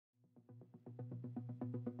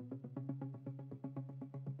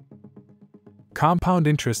Compound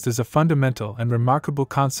interest is a fundamental and remarkable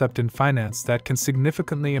concept in finance that can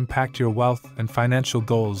significantly impact your wealth and financial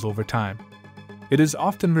goals over time. It is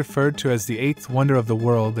often referred to as the eighth wonder of the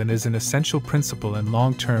world and is an essential principle in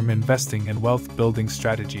long-term investing and wealth-building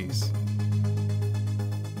strategies.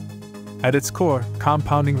 At its core,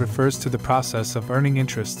 compounding refers to the process of earning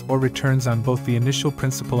interest or returns on both the initial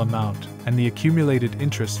principal amount and the accumulated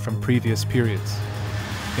interest from previous periods.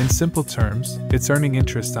 In simple terms, it's earning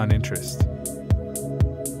interest on interest.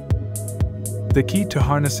 The key to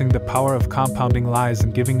harnessing the power of compounding lies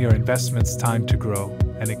in giving your investments time to grow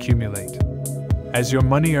and accumulate. As your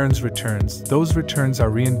money earns returns, those returns are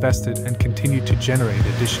reinvested and continue to generate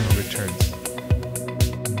additional returns.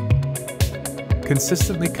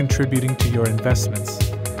 Consistently contributing to your investments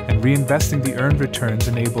and reinvesting the earned returns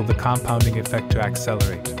enable the compounding effect to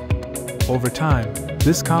accelerate. Over time,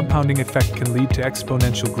 this compounding effect can lead to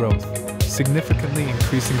exponential growth, significantly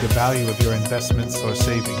increasing the value of your investments or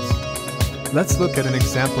savings. Let's look at an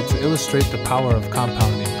example to illustrate the power of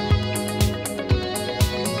compounding.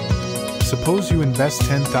 Suppose you invest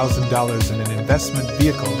 $10,000 in an investment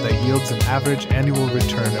vehicle that yields an average annual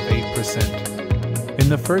return of 8%. In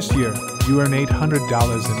the first year, you earn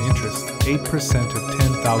 $800 in interest, 8% of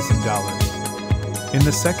 $10,000. In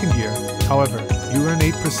the second year, however, you earn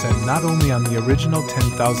 8% not only on the original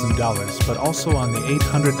 $10,000 but also on the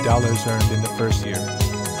 $800 earned in the first year.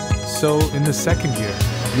 So, in the second year,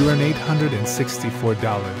 you earn $864,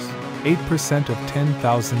 8% of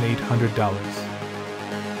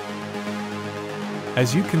 $10,800.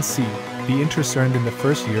 As you can see, the interest earned in the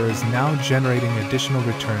first year is now generating additional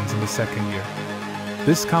returns in the second year.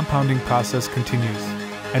 This compounding process continues,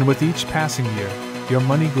 and with each passing year, your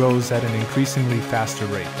money grows at an increasingly faster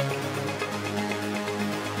rate.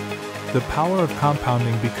 The power of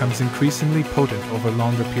compounding becomes increasingly potent over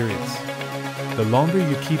longer periods. The longer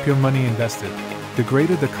you keep your money invested, the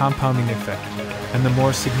greater the compounding effect, and the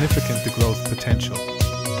more significant the growth potential.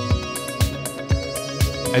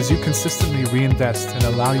 As you consistently reinvest and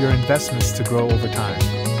allow your investments to grow over time,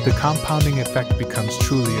 the compounding effect becomes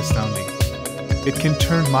truly astounding. It can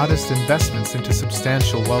turn modest investments into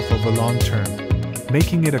substantial wealth over long term,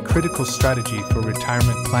 making it a critical strategy for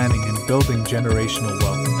retirement planning and building generational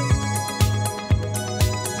wealth.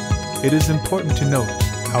 It is important to note,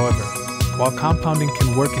 however, while compounding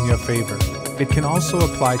can work in your favor, it can also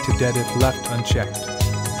apply to debt if left unchecked.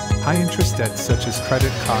 High-interest debts such as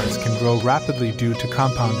credit cards can grow rapidly due to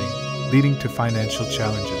compounding, leading to financial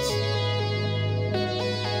challenges.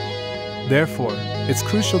 Therefore, it's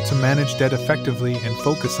crucial to manage debt effectively and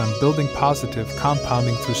focus on building positive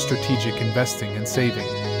compounding through strategic investing and saving.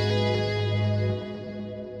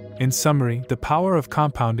 In summary, the power of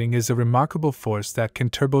compounding is a remarkable force that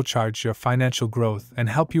can turbocharge your financial growth and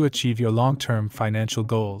help you achieve your long-term financial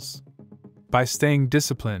goals. By staying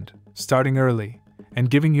disciplined, starting early, and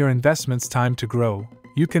giving your investments time to grow,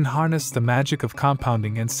 you can harness the magic of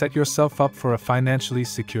compounding and set yourself up for a financially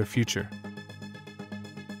secure future.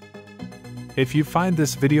 If you find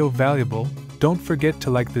this video valuable, don't forget to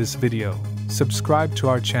like this video, subscribe to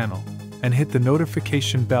our channel, and hit the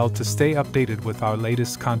notification bell to stay updated with our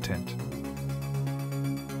latest content.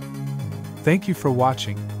 Thank you for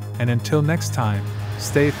watching, and until next time,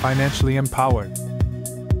 stay financially empowered.